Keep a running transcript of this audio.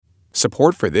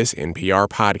Support for this NPR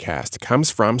podcast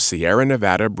comes from Sierra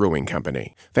Nevada Brewing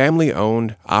Company,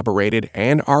 family-owned, operated,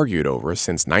 and argued over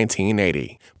since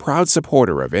 1980. Proud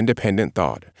supporter of independent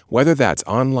thought, whether that's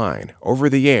online,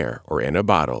 over the air, or in a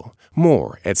bottle.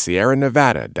 More at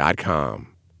sierranevada.com.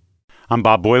 I'm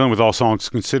Bob Boilen with All Songs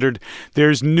Considered.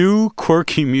 There's new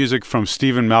quirky music from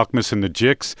Stephen Malkmus and the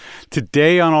Jicks.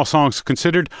 Today on All Songs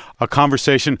Considered, a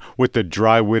conversation with the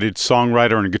dry-witted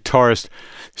songwriter and guitarist.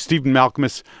 Stephen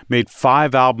Malkmus made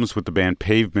 5 albums with the band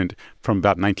Pavement from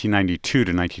about 1992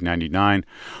 to 1999.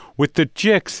 With the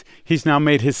Jicks, he's now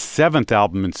made his 7th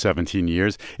album in 17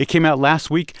 years. It came out last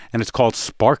week, and it's called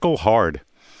Sparkle Hard.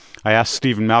 I asked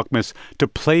Stephen Malkmus to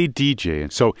play DJ,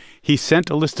 and so he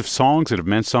sent a list of songs that have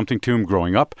meant something to him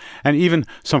growing up, and even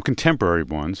some contemporary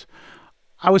ones.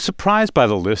 I was surprised by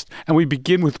the list, and we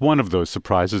begin with one of those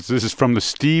surprises. This is from the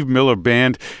Steve Miller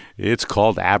Band. It's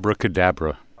called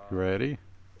Abracadabra. You ready?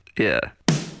 Yeah.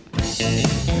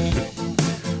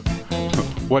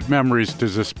 What memories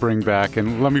does this bring back?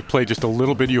 And let me play just a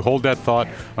little bit. You hold that thought.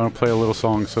 I'm going to play a little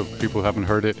song so people who haven't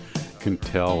heard it can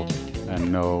tell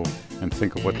and know and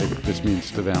think of what this means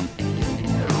to them.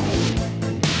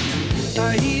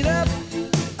 I heat up,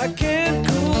 I can't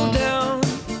cool down.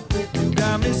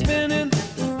 Got me spinning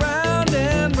round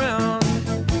and round,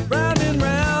 round and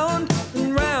round,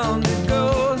 and round it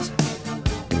goes.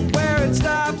 Where it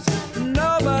stops,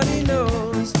 nobody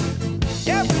knows.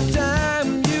 Every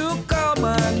time you call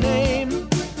my name,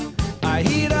 I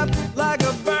heat up like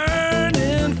a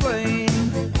burning flame,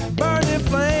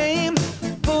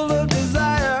 full of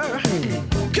desire.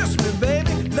 Kiss me,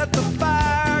 baby, let the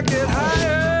fire get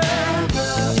higher.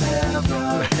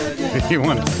 You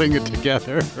want to sing it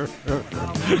together?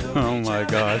 Oh my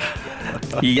gosh.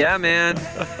 Yeah, man.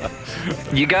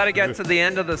 You got to get to the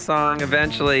end of the song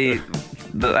eventually.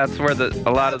 That's where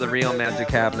a lot of the real magic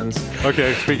happens.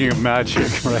 Okay, speaking of magic,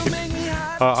 right?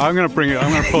 I'm gonna bring it.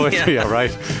 I'm gonna pull it. Yeah,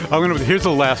 right. Here's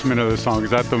the last minute of the song.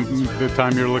 Is that the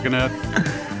time you're looking at?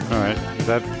 All right.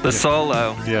 The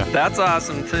solo. Yeah. That's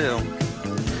awesome too. All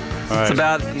right. It's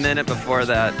about a minute before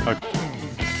that.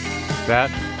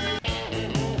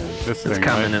 This it's thing,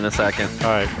 coming right? in a second.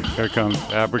 All right, here comes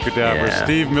Abracadabra. Yeah.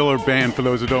 Steve Miller Band, for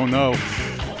those who don't know.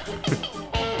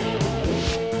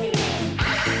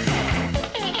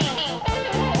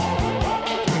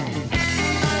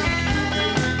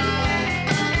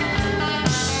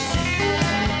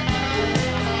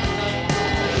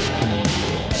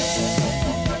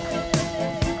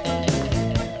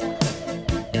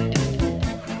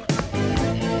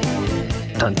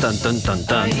 Dun dun dun dun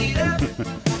dun.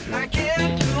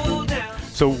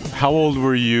 So how old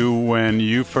were you when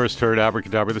you first heard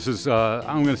Abracadabra? This is,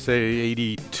 I'm going to say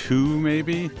 82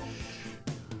 maybe?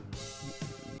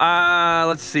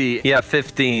 Let's see. Yeah,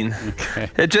 15. Okay.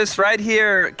 It just right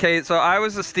here. Okay, so I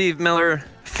was a Steve Miller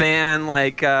fan.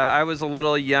 I was a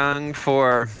little young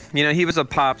for, he was a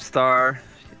pop star,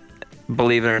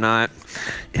 believe it or not.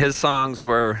 His songs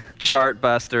were chart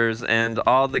busters, and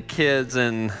all the kids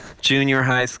in junior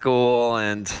high school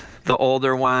and the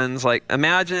older ones,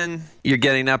 imagine you're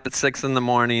getting up at 6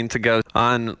 a.m. to go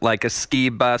on a ski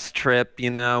bus trip,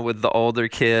 with the older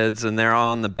kids, and they're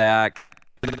all in the back.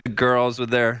 The girls with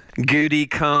their goody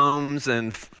combs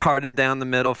and parted down the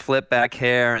middle, flip back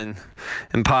hair, and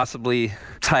possibly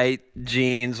tight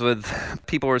jeans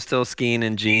people were still skiing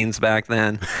in jeans back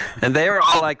then. And they were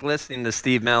all listening to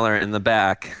Steve Miller in the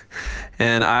back.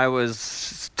 And I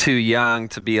was too young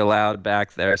to be allowed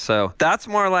back there. So that's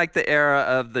more like the era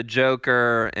of the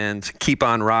Joker and Keep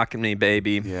on Rockin' Me,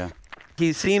 Baby. Yeah.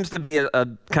 He seems to be a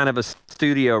kind of a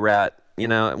studio rat.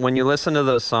 When you listen to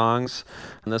those songs,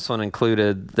 and this one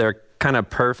included, they're kind of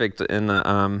perfect in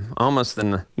almost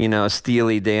in a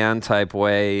Steely Dan type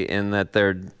way, in that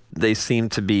they seem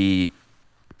to be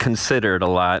considered a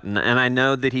lot. And I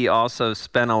know that he also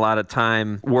spent a lot of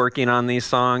time working on these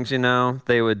songs.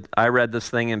 I read this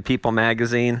thing in People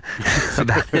magazine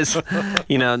about his,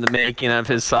 the making of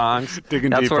his songs.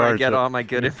 That's where I get all my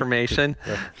good information.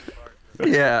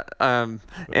 Yeah,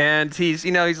 and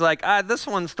he's like, this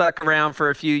one stuck around for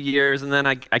a few years, and then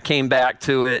I came back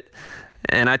to it,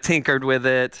 and I tinkered with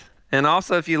it. And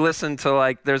also, if you listen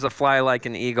to there's a Fly Like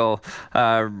an Eagle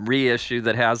reissue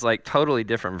that has totally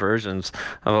different versions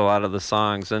of a lot of the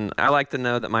songs. And I like to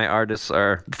know that my artists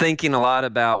are thinking a lot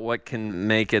about what can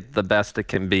make it the best it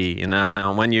can be.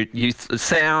 When it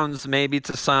sounds maybe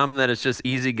to some that it's just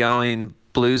easygoing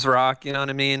blues rock, you know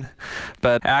what I mean?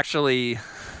 But actually,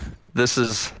 this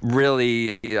is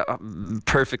really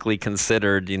perfectly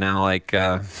considered,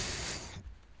 and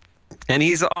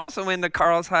he's also into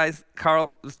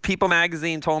People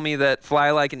magazine told me that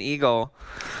Fly Like an Eagle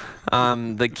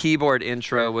The keyboard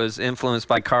intro was influenced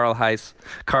by Karl-Heinz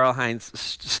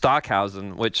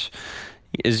Stockhausen, which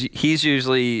he's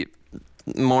usually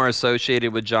more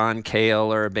associated with John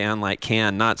Cale or a band like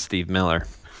Can, not Steve Miller.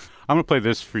 I'm going to play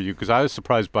this for you because I was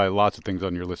surprised by lots of things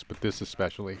on your list, but this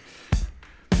especially.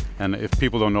 And if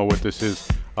people don't know what this is,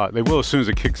 they will as soon as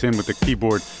it kicks in with the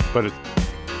keyboard, but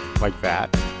it's like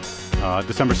that.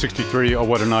 December 63, Oh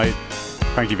What a Night,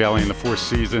 Frankie Valli and the Four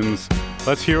Seasons.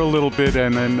 Let's hear a little bit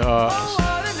and then... Oh,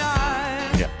 what a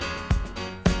night. Yeah.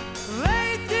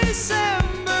 Late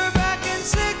December back in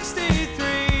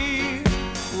 63.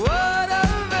 What a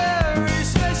very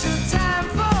special time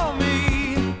for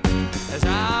me. As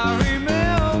I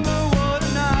remember what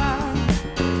a night.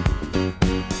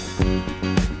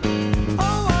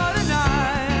 Oh, what a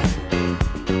night.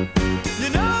 You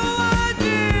know I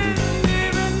didn't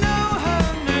even know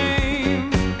her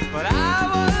name, but I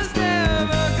was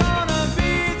never gonna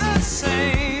be the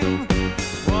same.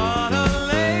 What a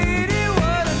lady,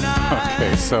 what a night.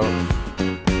 Okay, so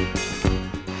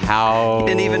how... He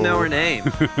didn't even know her name.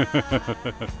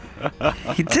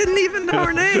 He didn't even know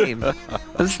her name.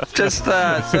 It's just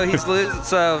so he's losing.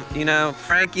 So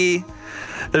Frankie.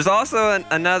 There's also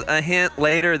a hint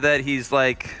later that he's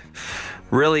like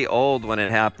really old when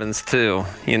it happens too.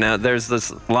 There's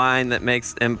this line that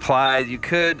you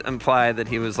could imply that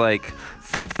he was like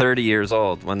 30 years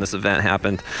old when this event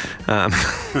happened,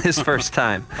 his first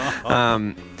time.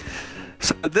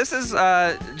 So this is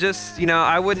just,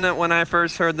 I wouldn't, when I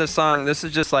first heard this song, this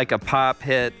is just like a pop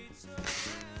hit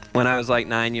when I was like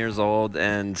 9 years old,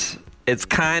 and it's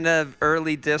kind of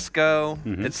early disco.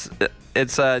 Mm-hmm.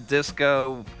 It's a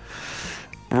disco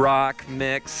rock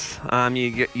mix.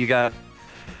 You got,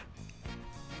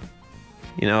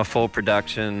 a full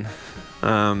production.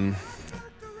 And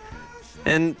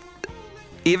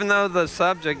even though the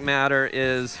subject matter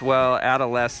is,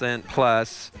 adolescent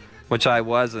plus, which I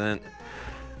wasn't,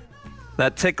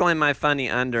 that tickling my funny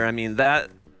under, that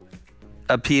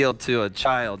appealed to a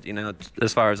child,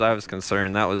 as far as I was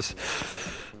concerned.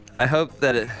 I hope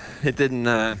that it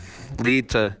didn't lead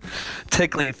to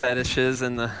tickling fetishes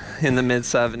in the mid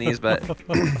 70s, but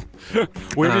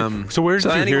where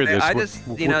did you hear this? I just,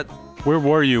 where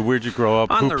were you? Where'd you grow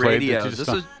up? On Who the played radio.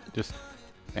 It?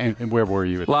 And where were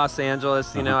you? Los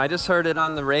Angeles. I just heard it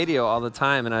on the radio all the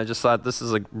time, and I just thought this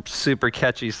is a super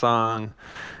catchy song.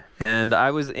 And I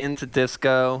was into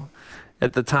disco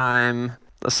at the time.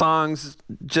 The songs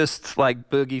just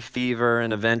like Boogie Fever,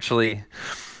 and eventually,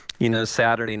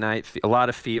 Saturday Night. A lot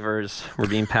of fevers were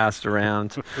being passed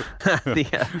around.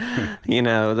 I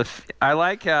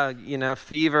like how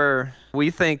fever. We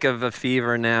think of a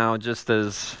fever now just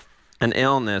as an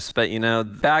illness, but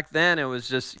back then it was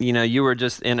just you were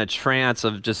just in a trance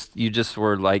of you just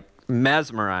were like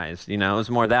mesmerized. It was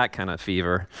more that kind of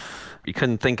fever. You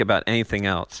couldn't think about anything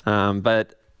else.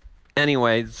 But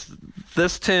anyways,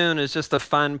 this tune is just a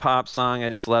fun pop song.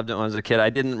 I just loved it when I was a kid. I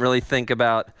didn't really think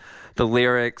about the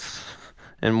lyrics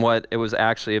and what it was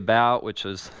actually about, which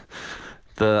was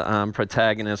the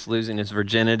protagonist losing his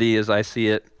virginity, as I see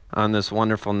it, on this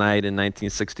wonderful night in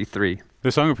 1963.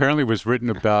 The song apparently was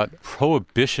written about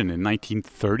Prohibition in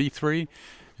 1933,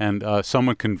 and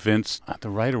someone convinced, the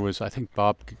writer was, I think,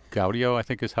 Bob Gaudio, I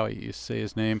think is how you say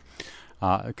his name,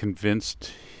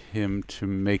 convinced him to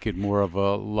make it more of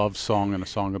a love song and a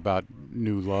song about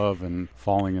new love and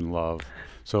falling in love.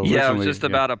 So yeah, it was just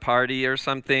about a party or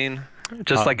something,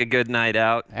 just like a good night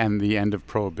out. And the end of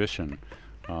Prohibition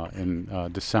in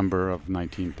December of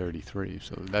 1933.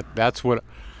 So that's what...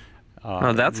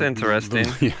 that's interesting.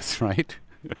 Yes, right.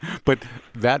 But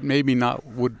that maybe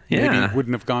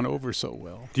wouldn't have gone over so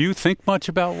well. Do you think much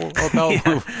about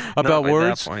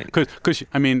words? Because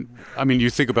you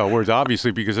think about words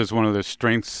obviously because it's one of the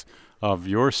strengths of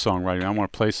your songwriting. I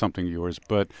want to play something of yours,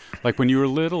 but like when you were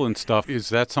little and stuff, is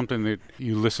that something that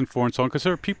you listen for in song? Because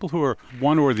there are people who are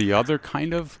one or the other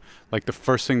kind of. Like the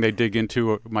first thing they dig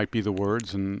into might be the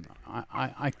words, and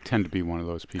I tend to be one of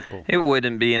those people. It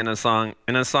wouldn't be in a song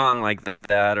like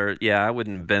that, or I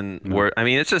wouldn't have been. No.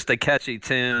 It's just a catchy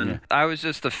tune. Yeah. I was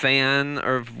just a fan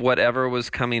of whatever was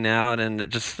coming out, and it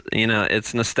just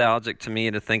it's nostalgic to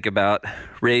me to think about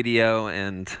radio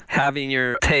and having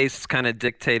your tastes kind of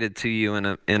dictated to you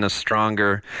in a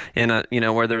stronger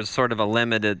where there's sort of a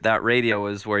limited. That radio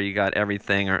is where you got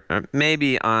everything, or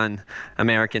maybe on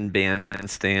American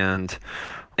Bandstand.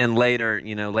 And later,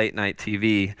 late night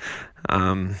TV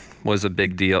was a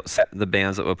big deal. The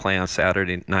bands that would play on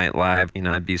Saturday Night Live,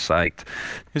 I'd be psyched.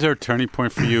 Is there a turning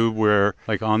point for you where,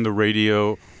 like on the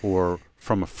radio or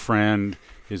from a friend,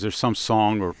 is there some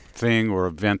song or thing or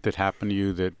event that happened to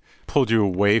you that pulled you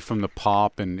away from the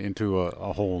pop and into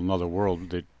a whole nother world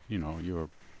that, you know, you were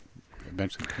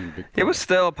eventually became a big It was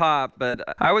still pop, but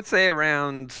I would say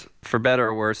around, for better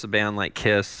or worse, a band like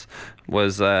Kiss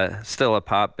was still a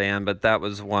pop band, but that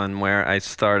was one where I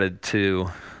started to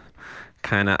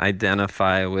kind of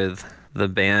identify with the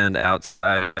band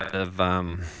outside of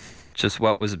just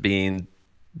what was being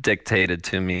dictated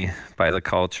to me by the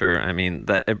culture. I mean,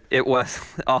 that it was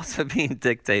also being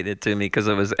dictated to me because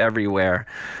it was everywhere.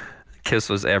 Kiss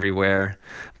was everywhere.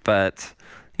 But,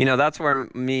 you know, that's where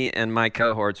me and my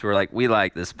cohorts were like, we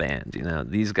like this band, you know,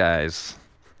 these guys,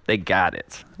 they got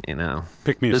it, you know.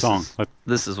 Pick me a song.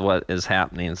 This is what is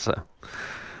happening, so.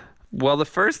 Well, the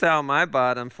first album I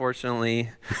bought, unfortunately,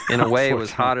 in a way,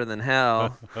 was Hotter Than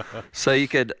Hell. So you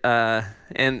could,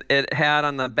 and it had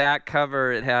on the back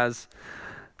cover, it has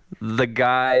the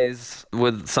guys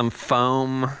with some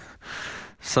foam,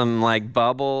 some like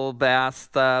bubble bath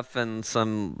stuff, and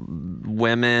some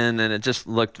women, and it just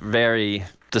looked very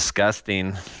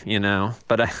disgusting, you know.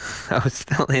 But I was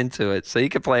still into it. So you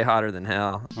could play Hotter Than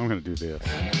Hell. I'm going to do this.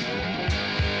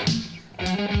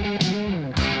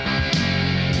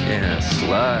 Yeah,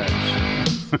 sludge.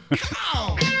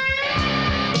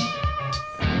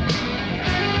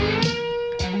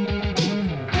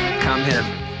 Come here.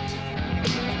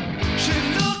 She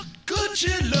looked good,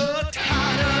 she looked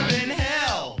hotter than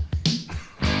hell.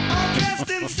 All dressed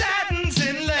in satins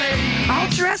and lace. All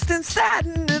dressed in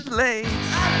satin and lace.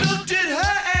 I looked at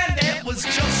her and it was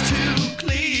just too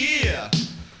clear.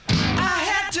 I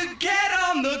had to get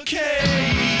on the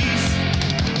case.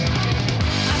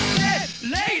 I said,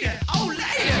 lady, oh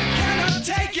lady, can I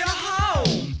take you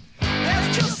home?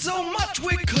 There's just so much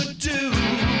we could do.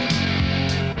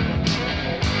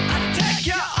 I'd take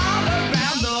you all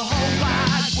around the whole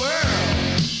wide world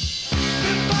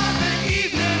before the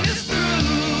evening is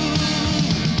through.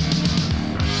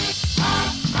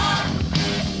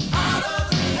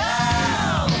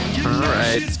 You know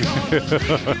right. she's gonna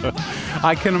leave you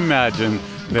I can imagine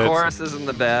that. Chorus isn't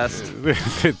the best.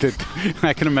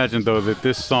 I can imagine, though, that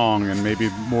this song and maybe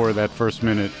more of that first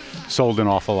minute sold an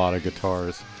awful lot of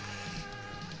guitars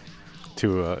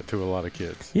to a lot of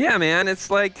kids. Yeah, man,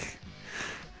 it's like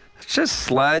it's just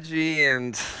sludgy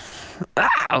and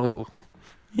ow.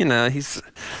 You know,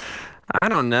 I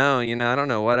don't know, you know, I don't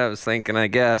know what I was thinking, I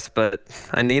guess, but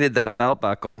I needed the belt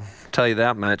buckle. Tell you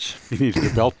that much. You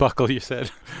needed a belt buckle, you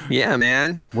said? Yeah,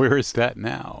 man. Where is that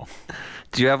now?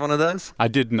 Do you have one of those? I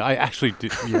didn't. I actually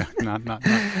did. Yeah, not.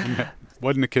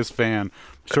 Wasn't a Kiss fan.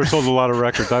 Sure sold a lot of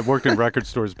records. I've worked in record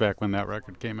stores back when that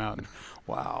record came out. And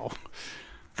wow.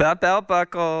 That belt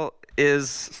buckle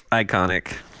is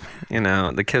iconic. You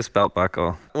know, the Kiss belt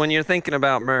buckle. When you're thinking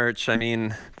about merch, I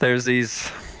mean, there's these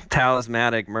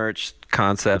talismanic merch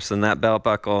concepts, and that belt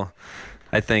buckle,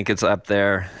 I think it's up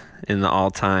there in the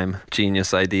all-time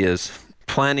genius ideas.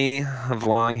 Plenty of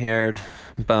long-haired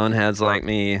boneheads like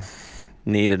me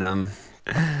needed them.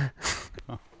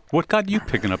 What got you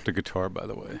picking up the guitar, by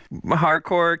the way?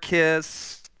 Hardcore,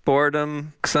 Kiss,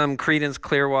 boredom, some Creedence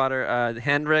Clearwater,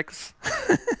 Hendrix,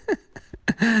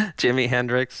 Jimi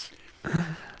Hendrix.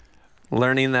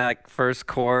 Learning that first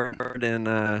chord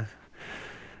in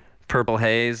Purple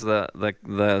Haze,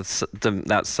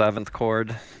 that seventh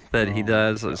chord that he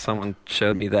does. Someone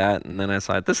showed me that, and then I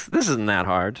thought, this isn't that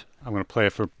hard. I'm going to play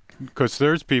it because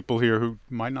there's people here who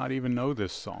might not even know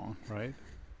this song, right?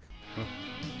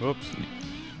 Oops.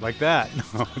 Like that.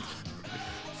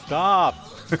 Stop.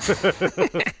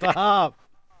 Stop.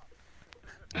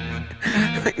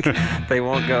 They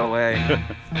won't go away.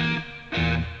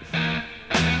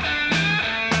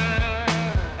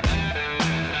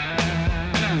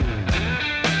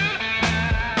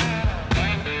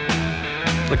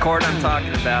 The chord I'm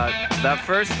talking about, that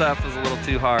first stuff was a little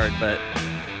too hard, but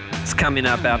it's coming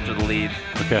up after the lead.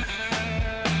 Okay.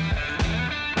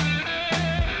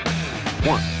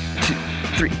 1, 2,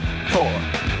 3, 4.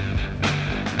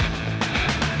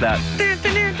 That.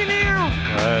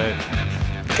 Right.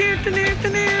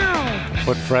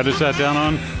 What fret is that down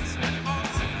on?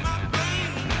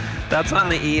 That's on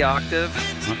the E octave,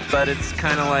 but it's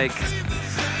kind of like,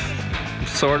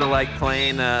 sort of like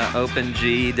playing open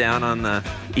G down on the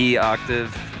E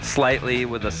octave, slightly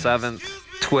with a seventh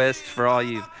twist for all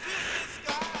you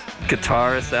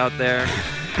guitarists out there.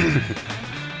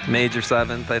 Major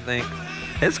seventh, I think.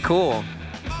 It's cool.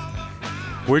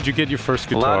 Where'd you get your first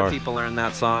guitar? A lot of people learn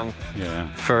that song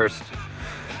first.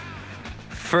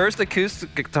 First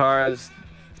acoustic guitar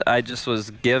I just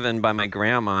was given by my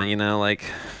grandma, you know, like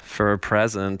for a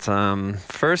present.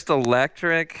 First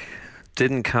electric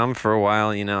didn't come for a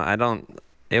while, you know.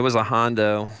 It was a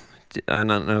Hondo I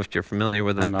don't know if you're familiar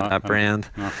with that brand.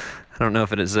 No. I don't know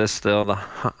if it exists still.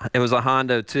 It was a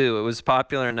Hondo too. It was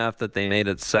popular enough that they made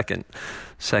a second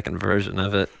version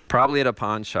of it, probably at a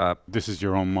pawn shop. This is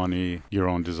your own money, your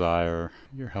own desire.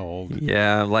 You're how old?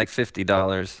 Yeah, like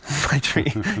 $50. My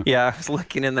dream. Yeah, I was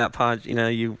looking in that pawn.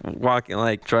 You walking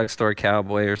like drugstore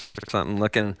cowboy or something,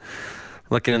 looking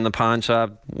in the pawn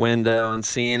shop window and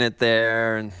seeing it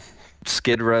there, and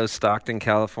Skid Row, Stockton,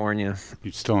 California.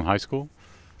 You still in high school?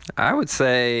 I would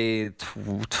say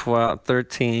 12,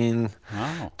 13,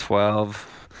 Wow.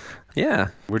 12. Yeah.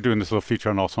 We're doing this little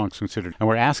feature on All Songs Considered, and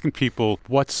we're asking people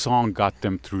what song got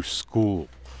them through school.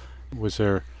 Was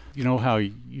there, how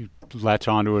you latch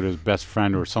onto it as best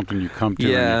friend or something you come to?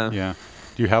 Yeah. Yeah.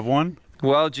 Do you have one?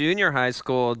 Well, junior high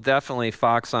school, definitely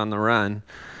Fox on the Run.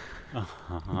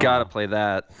 Gotta play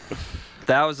that.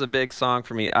 That was a big song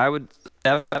for me. I would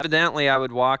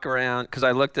walk around, because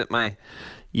I looked at my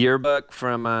yearbook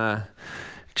from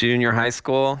junior high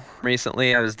school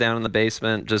recently. I was down in the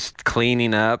basement just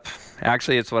cleaning up.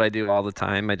 Actually, it's what I do all the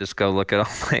time. I just go look at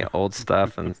all my old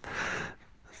stuff and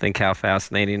think how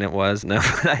fascinating it was. No,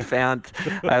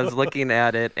 I was looking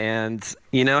at it, and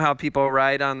you know how people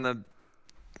write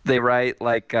they write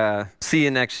like, see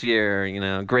you next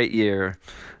year, great year.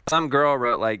 Some girl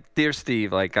wrote like, Dear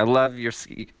Steve, like, I love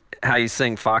how you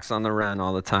sing Fox on the Run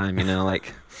all the time,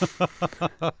 like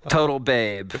total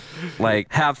babe,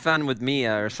 like have fun with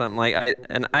Mia or something.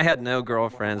 And I had no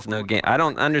girlfriends, no game. I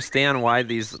don't understand why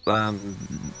these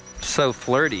so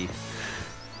flirty.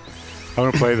 I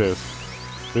want to play this.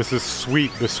 This is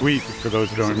Sweet, The Sweet, for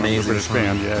those who don't remember the British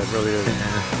band. Yeah, it really is.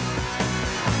 Yeah.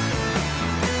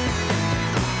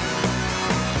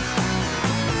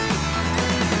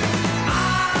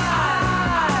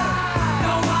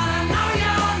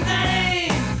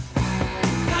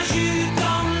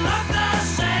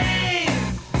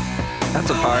 That's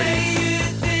a party.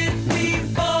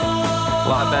 A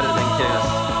lot better than Kiss.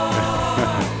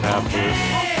 Absolutely.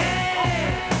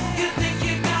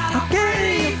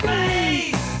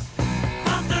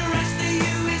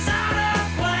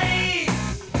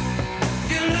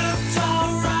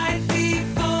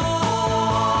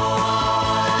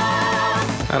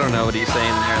 I don't know what he's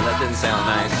saying there. That didn't sound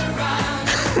nice.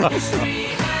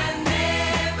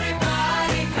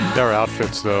 Their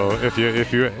outfits, though, if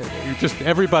you just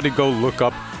everybody go look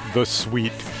up The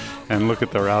Sweet and look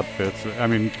at their outfits. I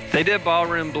mean, they did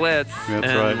Ballroom Blitz. That's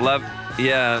and right.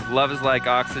 Love is Like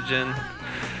Oxygen.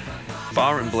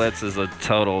 Ballroom Blitz is a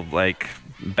total like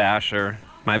basher.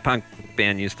 My punk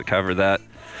band used to cover that.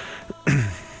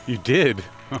 You did?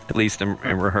 At least in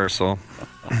rehearsal.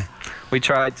 We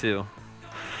tried to.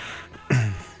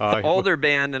 The older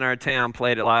band in our town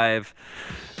played it live.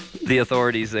 The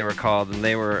Authorities, they were called, and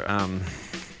they were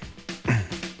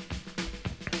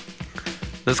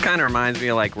this kind of reminds me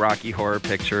of like Rocky Horror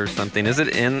Picture or something. Is it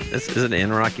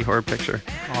in Rocky Horror Picture?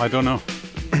 Oh, I don't know.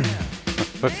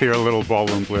 Let's hear a little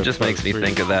Ballroom Blitz. Just makes me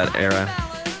think of that era.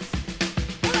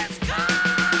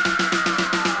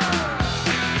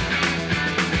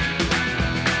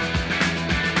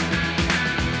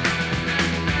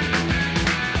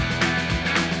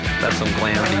 That's some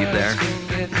glam beat there.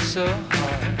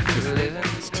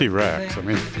 It's T-Rex. I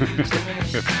mean,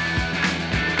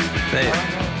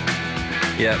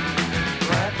 yep.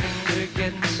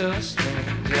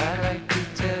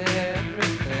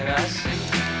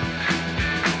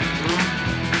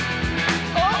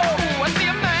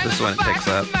 This is when it picks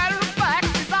up.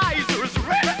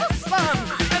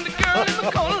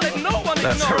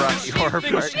 That's a Rocky Horror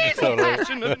part. She's the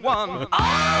passionate one. Oh,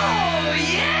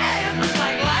 yeah, it was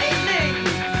like lightning.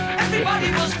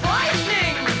 Everybody was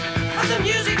frightening, and the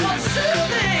music was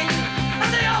soothing,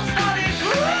 and they all started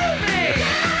grooving.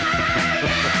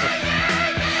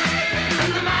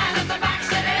 And the man at the back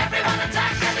said, everyone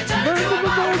attack, and it turned into a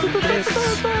ballroom blitz.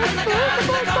 And the girl in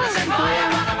the corner said, boy, I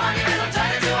want a money, it'll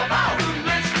turn into a ballroom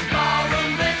blitz,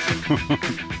 ballroom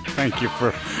blitz. Thank you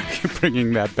for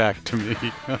bringing that back to me.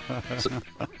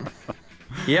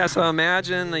 Yeah, so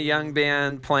imagine a young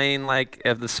band playing like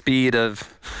at the speed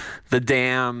of The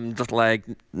Damned, like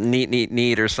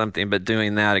neat or something, but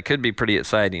doing that, it could be pretty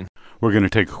exciting. We're going to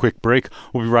take a quick break.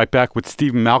 We'll be right back with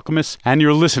Stephen Malkmus, and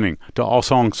you're listening to All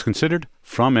Songs Considered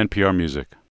from NPR Music.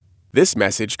 This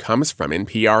message comes from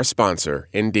NPR sponsor,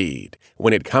 Indeed.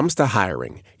 When it comes to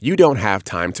hiring, you don't have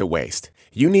time to waste.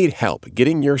 You need help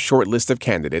getting your short list of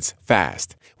candidates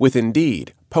fast. With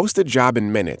Indeed, post a job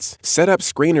in minutes, set up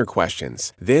screener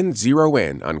questions, then zero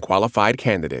in on qualified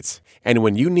candidates. And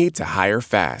when you need to hire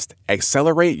fast,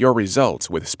 accelerate your results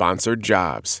with sponsored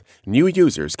jobs. New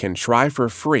users can try for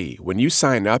free when you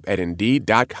sign up at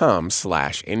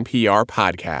Indeed.com/NPR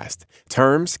podcast.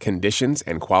 Terms, conditions,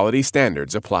 and quality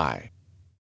standards apply.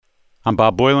 I'm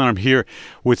Bob Boilen. I'm here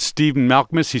with Stephen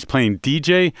Malkmus. He's playing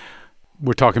DJ.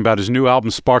 We're talking about his new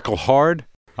album, Sparkle Hard.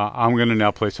 I'm going to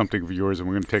now play something of yours, and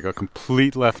we're going to take a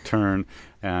complete left turn.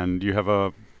 And you have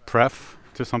a pref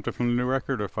to something from the new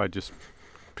record, or if I just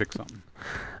pick something?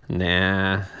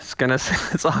 Nah,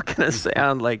 it's all gonna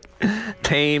sound like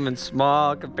tame and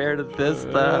small compared to this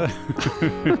stuff.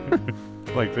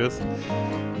 Like this.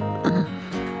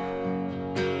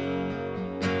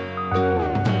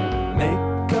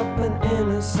 Make up an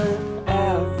innocent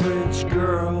average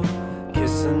girl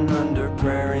kissing under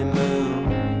prairie moon.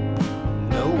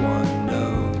 No one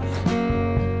knows.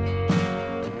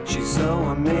 She's so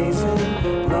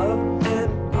amazing. Love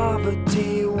and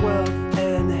poverty, wealth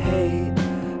and hate.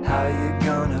 How you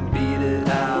gonna beat it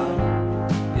out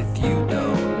if you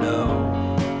don't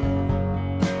know?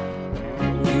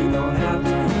 You don't have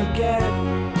to forget.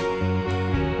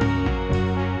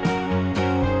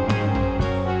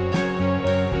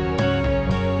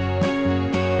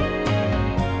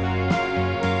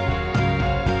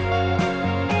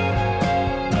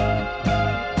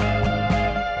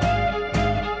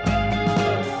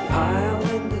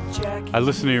 I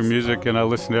listen to your music and I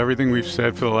listen to everything we've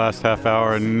said for the last half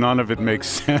hour, and none of it makes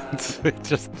sense.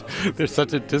 There's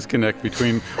such a disconnect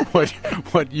between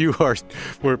what you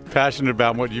were passionate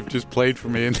about, and what you've just played for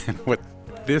me, and then what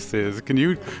this is. Can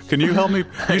you help me?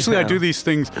 Usually I do these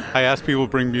things. I ask people to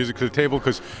bring music to the table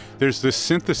because there's this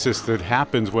synthesis that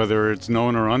happens, whether it's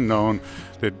known or unknown,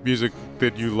 that music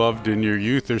that you loved in your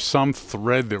youth, there's some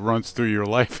thread that runs through your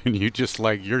life, and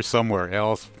you're somewhere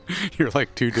else. You're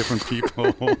like two different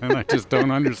people, and I just don't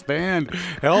understand.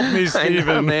 Help me, Stephen.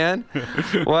 I know, man.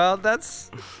 Well,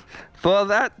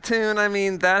 that tune, I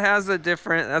mean, that has a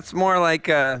different, that's more like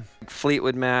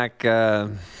Fleetwood Mac,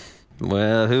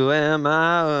 well, who am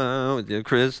I with your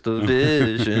crystal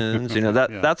visions?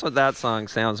 That's what that song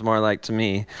sounds more like to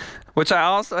me, which I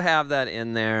also have that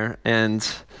in there. And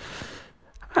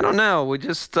I don't know, we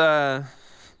just, the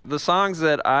songs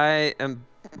that I am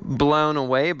blown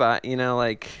away by,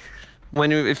 like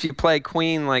if you play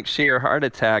Queen, like Sheer Heart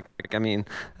Attack, I mean,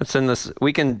 that's in this,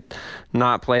 we can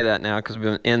not play that now because we've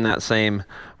been in that same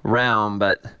realm,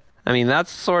 but I mean, that's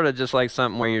sort of just like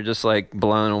something where you're just like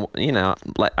blown,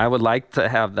 like I would like to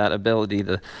have that ability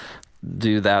to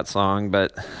do that song,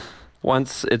 but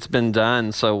once it's been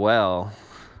done so well.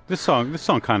 This song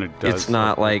kind of does. It's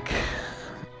not like...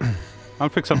 I'll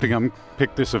pick something. I'm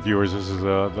pick this of yours. This is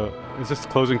is this the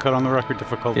closing cut on the record?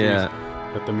 Difficulties at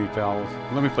the Meat Vowels.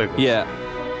 Let me play this. Yeah.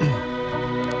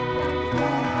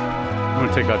 I'm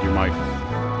gonna take out your mic.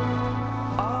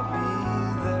 I'll be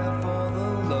there for the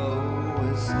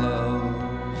lowest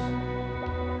lows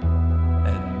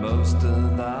and most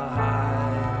of the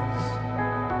highs,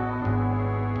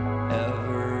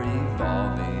 ever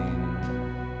evolving.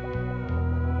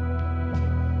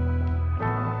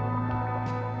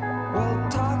 Well,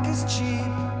 talk is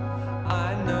cheap,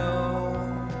 I know,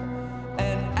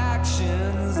 and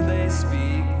actions, they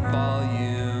speak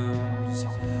volumes,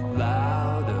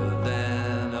 louder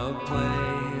than a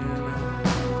plane.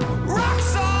 Rock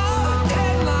song,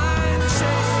 headline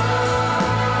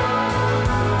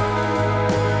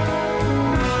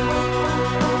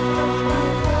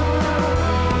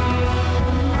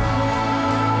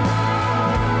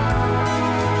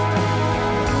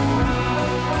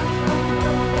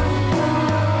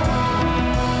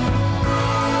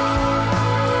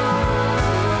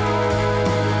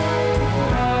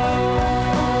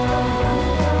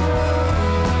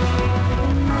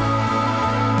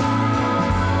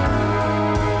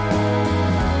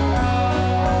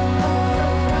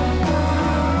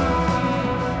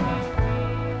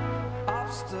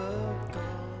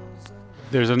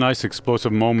There's a nice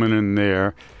explosive moment in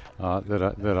there that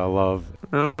I love.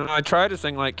 I tried to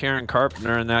sing like Karen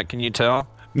Carpenter in that. Can you tell?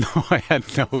 No, I had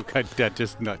no. That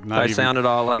just not I even. sounded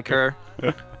all like her.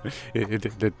 It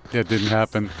didn't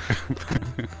happen.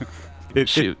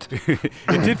 Shoot.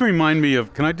 It did remind me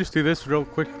of. Can I just do this real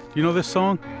quick? You know this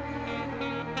song?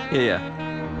 Yeah.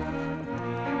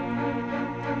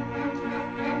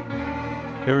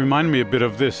 It reminded me a bit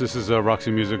of this. This is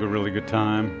Roxy Music, A Really Good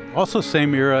Time. Also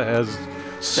same era as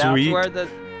Sweet. That's where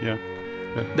yeah.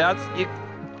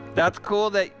 That's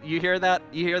cool that you hear that.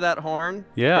 You hear that horn.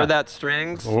 Yeah. Or that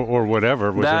strings. Or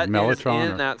whatever. Was that it Mellotron? Is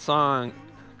in that song.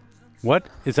 What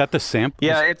is that? The sample?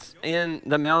 Yeah, it's in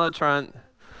the Mellotron.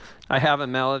 I have a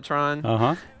Mellotron. Uh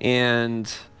huh.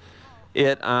 And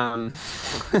it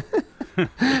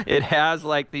it has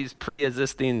like these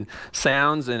pre-existing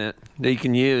sounds in it that you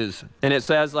can use, and it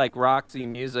says like Roxy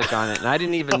Music on it, and I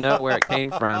didn't even know where it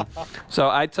came from. So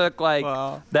I took like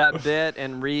that bit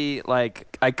and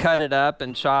I cut it up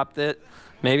and chopped it.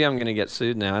 Maybe I'm gonna get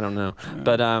sued now. I don't know,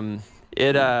 but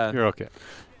You're okay.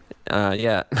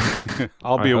 Yeah.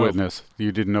 I'll be a witness.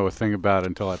 You didn't know a thing about it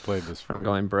until I played this for you. I'm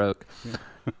going broke.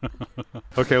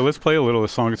 Okay, let's play a little of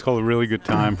the song. It's called A Really Good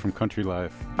Time from Country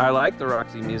Life. I like the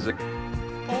Roxy Music.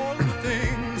 All the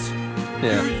things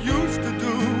Yeah. you used to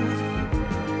do.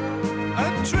 A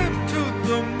trip to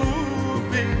the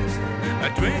movies,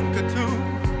 a drink or two.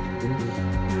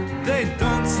 They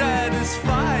don't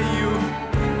satisfy you.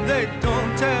 They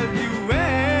don't tell you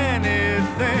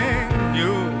anything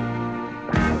new.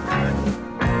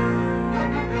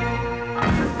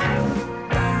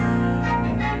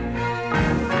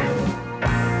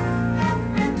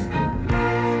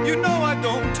 You know I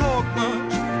don't talk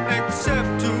much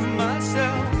except to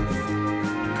myself,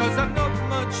 'cause I've not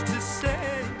much to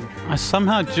say. I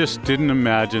somehow just didn't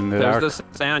imagine that There's this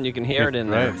sound. You can hear it in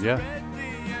there. Right, yeah.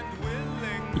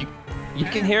 You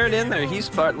can hear it in there.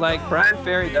 He's like Brian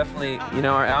Ferry definitely,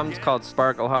 our album's called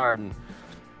Sparkle Hard, and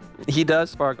he does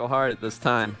sparkle hard at this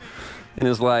time in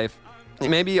his life.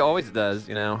 Maybe he always does,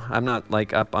 I'm not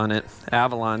like up on it.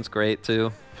 Avalon's great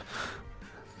too.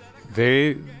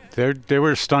 They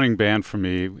were a stunning band for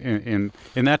me in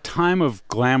that time of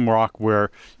glam rock where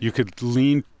you could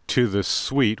lean to the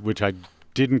sweet, which I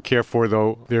didn't care for,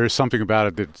 though there is something about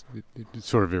it that's it's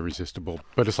sort of irresistible,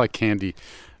 but it's like candy.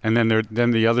 And then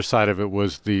the other side of it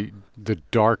was the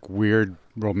dark, weird,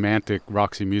 romantic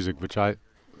Roxy Music, which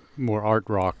more art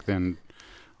rock than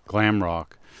glam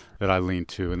rock that I leaned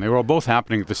to. And they were all both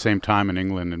happening at the same time in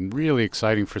England, and really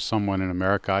exciting for someone in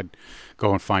America. I'd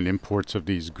go and find imports of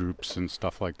these groups and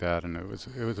stuff like that, and it was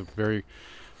a very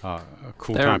a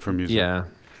cool time for music. Yeah.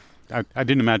 I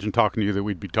didn't imagine talking to you that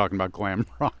we'd be talking about glam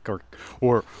rock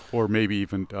or maybe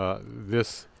even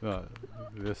this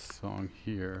song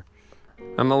here.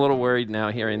 I'm a little worried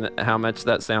now hearing how much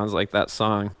that sounds like that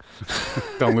song.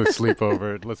 Don't lose sleep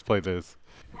over it. Let's play this.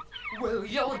 Well,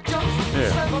 you're just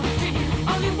 17,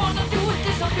 all you wanna do is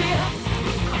disappear.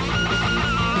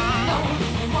 Know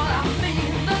what I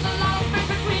mean? There's a lot of space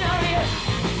between our ears.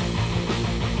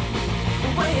 The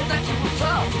way that you were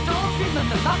taught, you don't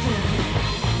remember nothing.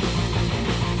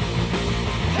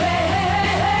 Hey, hey,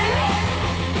 hey,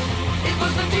 hey, it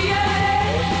was the DA.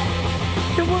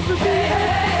 It was the DA. Hey,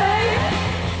 hey, hey,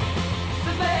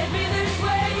 that made me this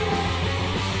way.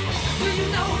 Do you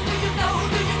know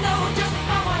just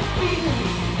how I feel?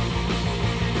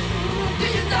 Do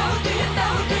you know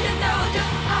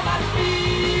just how I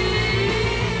feel?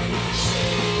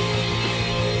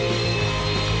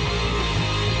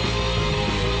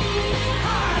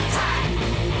 Heart attack.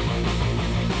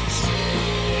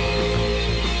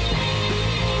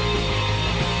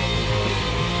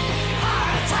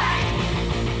 Heart attack.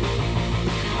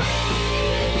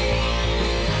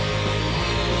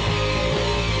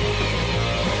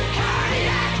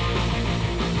 Cardiac.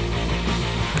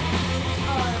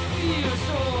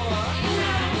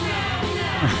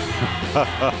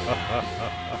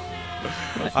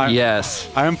 I feel Yes.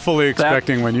 I am fully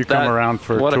expecting when you come that- around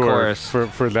for what a a tour chorus.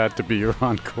 for that to be your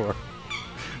encore.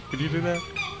 Could you do that?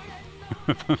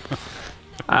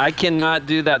 I cannot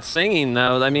do that singing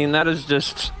though. I mean, that is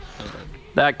just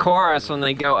that chorus when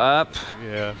they go up.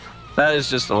 Yeah. That is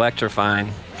just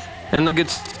electrifying. And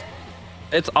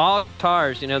it's all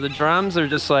guitars, the drums are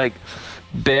just like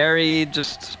buried,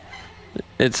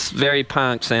 it's very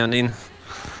punk sounding.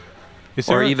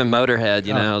 Or even Motorhead,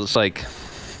 it's like,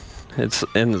 it's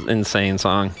an insane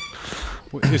song.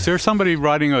 Is there somebody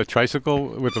riding a tricycle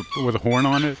with a horn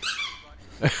on it?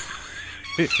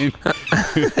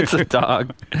 It's a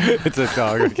dog. It's a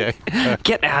dog, okay.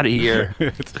 Get out of here.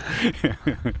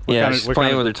 She's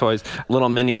playing with her toys. Little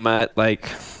mini mutt, like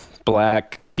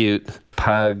black, cute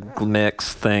pug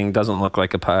mix thing. Doesn't look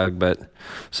like a pug, but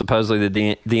supposedly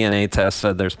the DNA test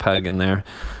said there's pug in there.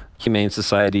 Humane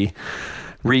Society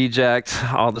reject,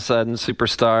 all of a sudden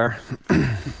superstar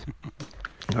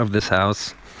of this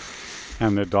house.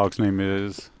 And the dog's name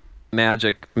is? Madge.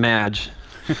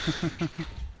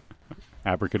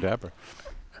 Abracadabra.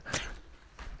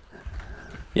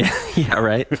 Yeah,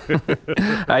 right.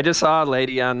 I just saw a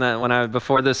lady on that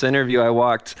before this interview. I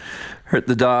walked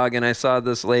the dog and I saw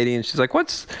this lady and she's like,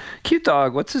 "What's cute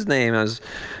dog? What's his name?" I was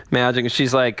Magic, and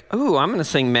she's like, "Ooh, I'm gonna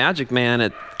sing Magic Man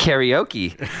at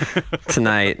karaoke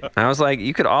tonight." I was like,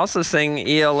 "You could also sing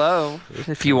ELO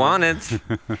if you wanted."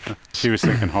 She was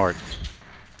thinking hard.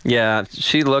 Yeah,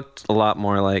 she looked a lot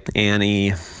more like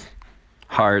Annie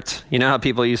heart. You know how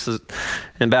people used to,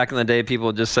 and back in the day, people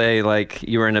would just say like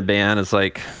you were in a band. It's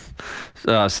like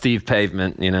Steve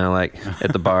Pavement, you know, like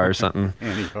at the bar or something.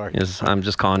 Annie Hart. I'm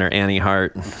just calling her Annie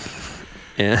Hart.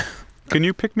 Yeah. Can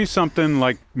you pick me something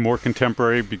like more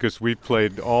contemporary? Because we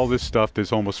played all this stuff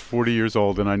that's almost 40 years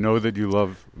old, and I know that you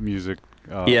love music.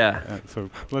 So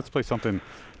let's play something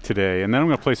today, and then I'm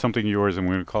going to play something of yours, and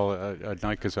we're going to call it a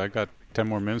night because I got 10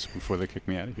 more minutes before they kick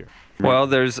me out of here. Well,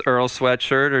 there's Earl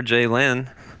Sweatshirt or Jay Lynn.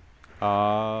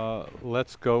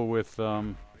 Let's go with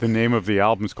the name of the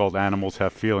album is called Animals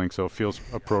Have Feelings, so it feels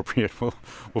appropriate. We'll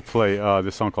play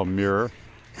this song called Mirror,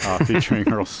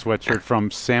 featuring Earl Sweatshirt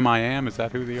from Sam I Am. Is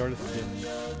that who the artist is?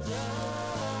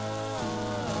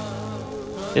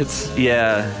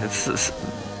 It's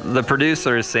the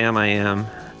producer is Sam I Am,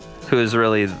 who is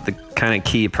really the kind of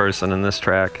key person in this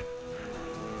track.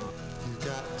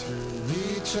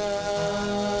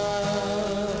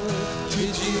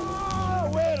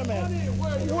 Wait a minute.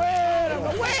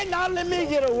 Wait, now let me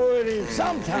get a word in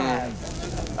sometime.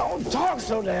 Don't talk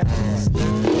so damn.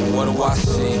 What do I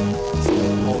see?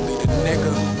 Only the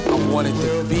nigga I wanted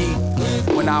to be.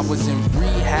 When I was in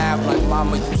rehab, like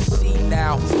mama, you see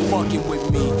now who's fucking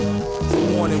with me,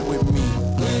 who wanted with me.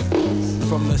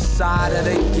 From the side of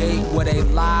the gate where they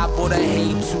lie or they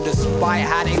hate you, despite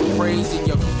how they praise in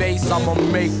your face, I'ma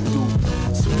make do.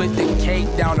 Split the cake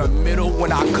down the middle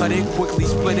when I cut it, quickly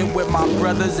split it with my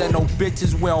brothers and no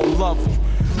bitches, we don't love them.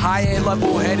 High and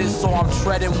level-headed, so I'm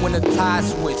treading when the tide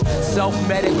switch.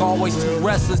 Self-medic, always too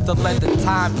restless to let the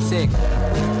time tick.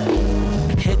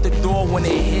 Hit the door when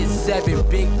it hit 7.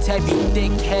 Big Tebby,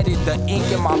 thick-headed, the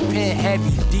ink in my pen heavy.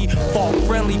 Default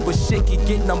friendly, but shit can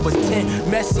get number 10.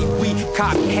 Messy, we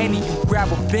cop Henny, you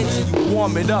grab a bench and you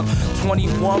warm it up.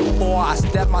 21-4, I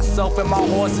step myself and my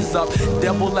horses up.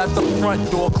 Devil at the front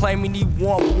door, claiming he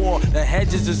want war. The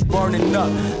hedges is burning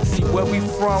up. See where we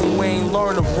from, we ain't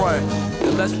learn to run.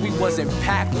 Unless we was in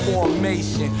pack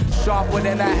formation. Sharper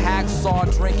than a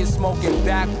hacksaw, drinking, smoking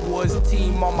backwoods.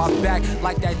 Team on my back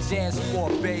like that Jan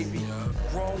Sport, baby.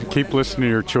 I keep listening to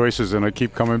your choices, and I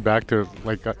keep coming back to,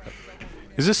 like,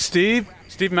 is this Steve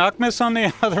Malkmus on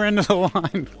the other end of the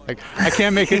line? Like, I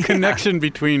can't make a connection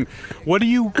between what do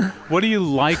you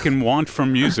like and want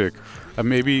from music?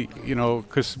 Maybe, you know,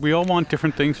 because we all want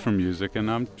different things from music,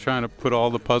 and I'm trying to put all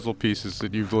the puzzle pieces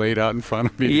that you've laid out in front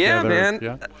of me together. Man.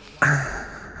 Yeah,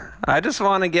 I just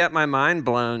want to get my mind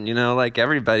blown, you know, like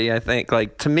everybody, I think.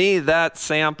 Like, to me, that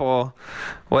sample,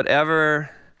 whatever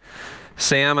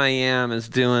Sam I Am is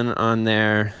doing on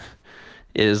there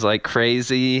is, like,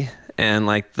 crazy, and,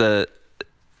 like, the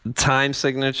time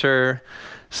signature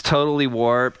is totally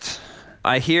warped.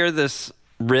 I hear this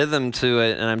rhythm to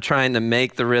it, and I'm trying to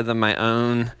make the rhythm my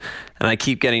own, and I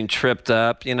keep getting tripped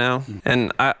up, you know?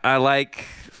 And I like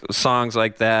songs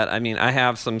like that. I mean, I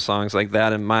have some songs like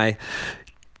that in my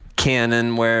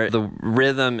canon where the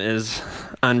rhythm is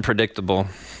unpredictable.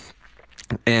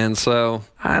 And so,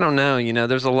 I don't know, you know,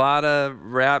 there's a lot of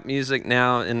rap music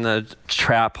now in the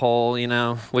trap hole, you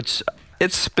know, which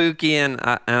it's spooky, and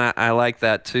I like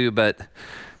that too, but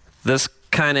this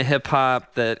kind of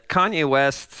hip-hop that Kanye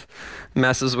West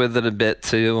messes with it a bit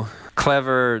too.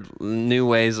 Clever new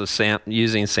ways of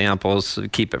using samples to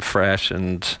keep it fresh,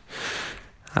 and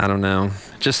I don't know,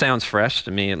 it just sounds fresh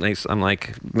to me. It makes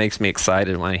me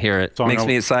excited when I hear it. So makes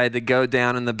me excited to go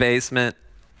down in the basement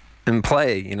and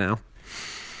play, you know.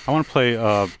 I want to play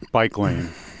Bike Lane,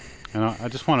 and I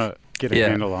just want to get a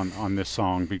handle on this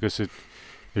song because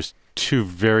there's two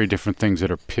very different things that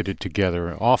are pitted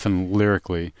together, often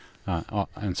lyrically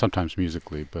and sometimes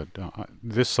musically. But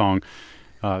this song,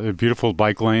 the beautiful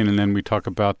Bike Lane, and then we talk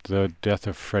about the death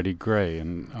of Freddie Gray,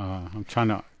 and I'm trying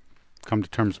to come to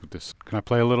terms with this. Can I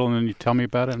play a little and then you tell me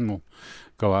about it, and we'll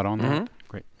go out on that?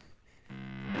 Great.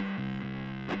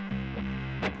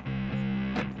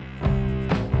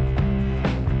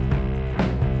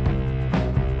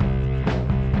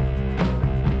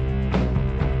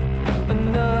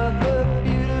 Another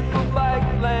beautiful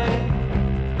bike lane.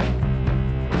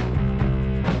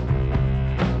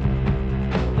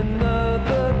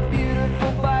 Another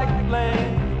beautiful bike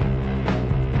lane.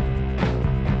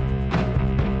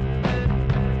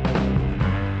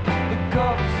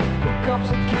 The cops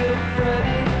have killed Fred.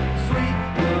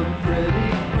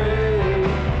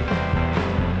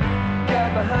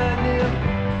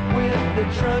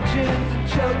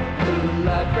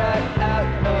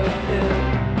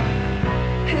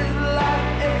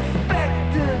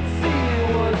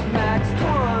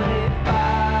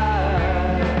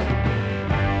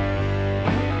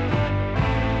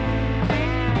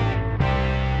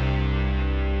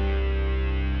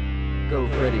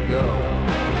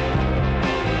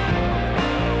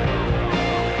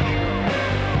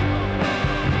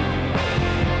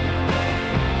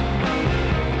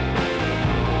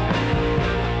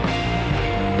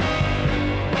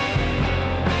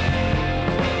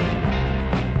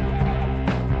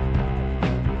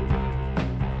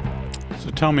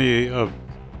 Tell me a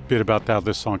bit about how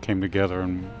this song came together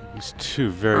and these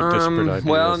two very disparate ideas.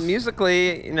 Well,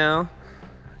 musically,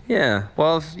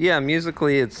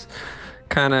 musically it's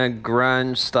kind of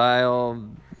grunge style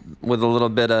with a little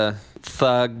bit of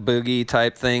thug boogie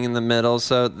type thing in the middle.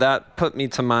 So that put me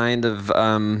to mind of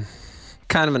kind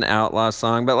of an outlaw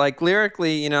song. But like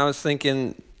lyrically, I was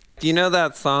thinking, do you know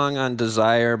that song on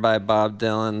Desire by Bob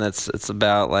Dylan it's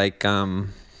about like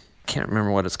can't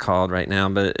remember what it's called right now,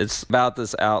 but it's about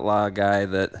this outlaw guy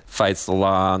that fights the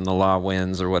law and the law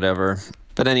wins or whatever.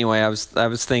 But anyway, I was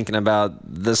thinking about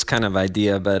this kind of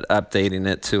idea, but updating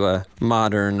it to a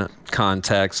modern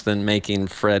context and making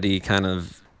Freddie kind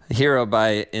of hero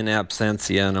by in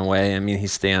absentia in a way. I mean, he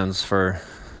stands for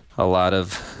a lot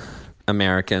of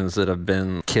Americans that have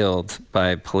been killed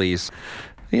by police.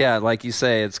 Yeah, like you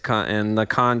say, it's and the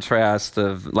contrast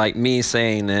of like me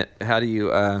saying it. How do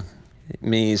you,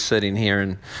 me sitting here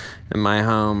in my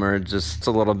home, or just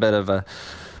a little bit of a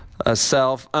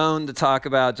self-owned to talk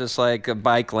about just like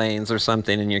bike lanes or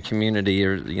something in your community,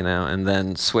 or and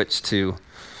then switch to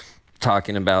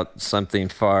talking about something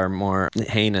far more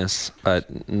heinous,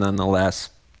 but nonetheless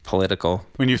political.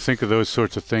 When you think of those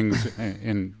sorts of things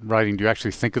in writing, do you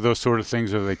actually think of those sort of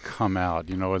things, or do they come out?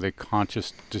 Are they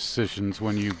conscious decisions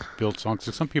when you build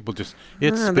songs? Some people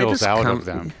it spills out of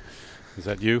them. Is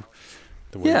that you?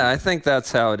 Yeah, I think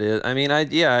that's how it is. I mean, I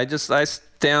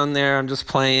down there, I'm just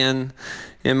playing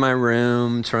in my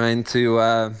room, trying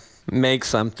to make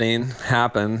something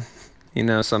happen,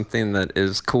 something that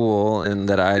is cool and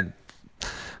that I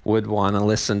would want to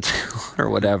listen to or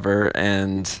whatever.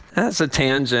 And that's a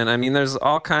tangent. I mean, there's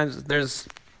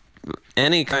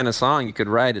any kind of song you could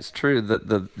write. It's true that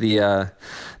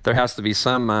there has to be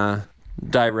some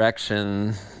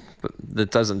direction that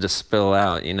doesn't just spill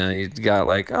out. You got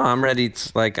like, oh, I'm ready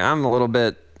to, like, I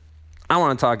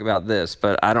want to talk about this,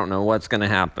 but I don't know what's going to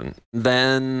happen.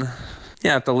 Then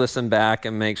you have to listen back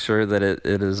and make sure that it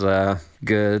is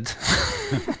good.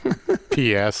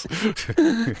 P.S.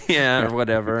 Yeah, or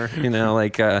whatever.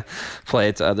 Play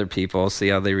it to other people, see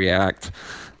how they react.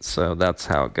 So that's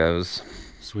how it goes.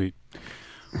 Sweet.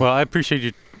 Well, I appreciate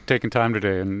you taking time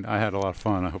today, and I had a lot of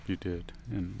fun. I hope you did.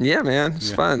 And yeah, man,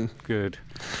 it's fun. Good.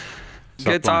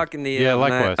 Good talking to you. Yeah,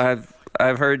 likewise.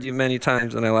 I've heard you many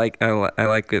times, and I like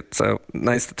it. So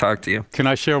nice to talk to you. Can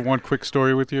I share one quick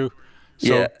story with you?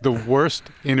 So yeah. The worst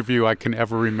interview I can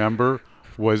ever remember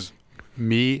was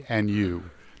me and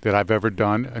you that I've ever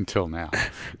done until now.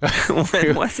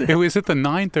 When was it? It was at the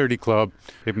 930 Club.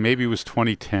 Maybe it was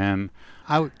 2010.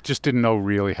 I just didn't know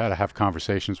really how to have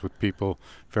conversations with people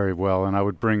very well, and I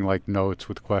would bring like notes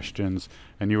with questions,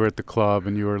 and you were at the club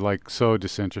and you were like so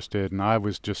disinterested, and I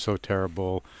was just so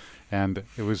terrible. And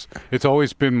it's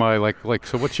always been my like,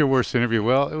 so what's your worst interview?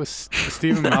 Well, it was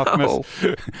Stephen Malkmus.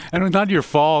 And it was not your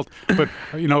fault, but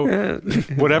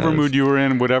whatever mood you were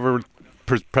in, whatever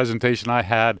presentation I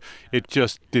had, it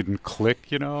just didn't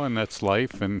click, and that's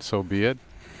life, and so be it.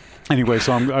 Anyway,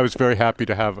 so I was very happy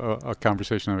to have a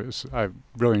conversation. I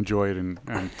really enjoyed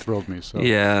and thrilled me. So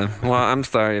yeah, well, I'm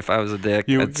sorry if I was a dick.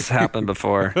 It's happened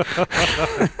before.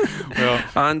 Well,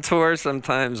 on tour,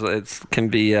 sometimes it can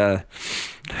be.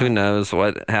 Who knows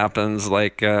what happens?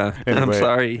 Like, anyway, I'm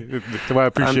sorry. I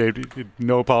appreciate it.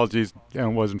 No apologies,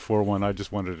 and it wasn't for one. I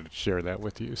just wanted to share that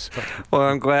with you. So. Well,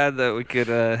 I'm glad that we could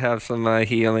have some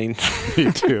healing.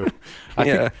 Me too.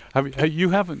 Yeah. I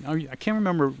can't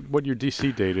remember what your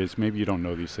DC date is. Maybe you don't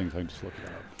know these things. I just look it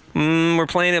up. We're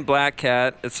playing at Black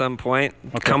Cat at some point.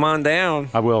 Okay. Come on down.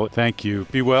 I will. Thank you.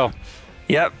 Be well.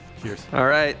 Yep. Cheers. All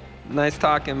right. Nice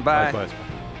talking. Bye. Likewise.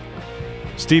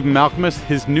 Stephen Malkmus,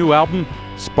 his new album,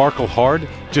 Sparkle Hard,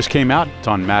 just came out. It's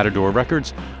on Matador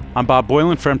Records. I'm Bob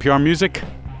Boilen for NPR Music.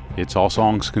 It's All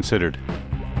Songs Considered.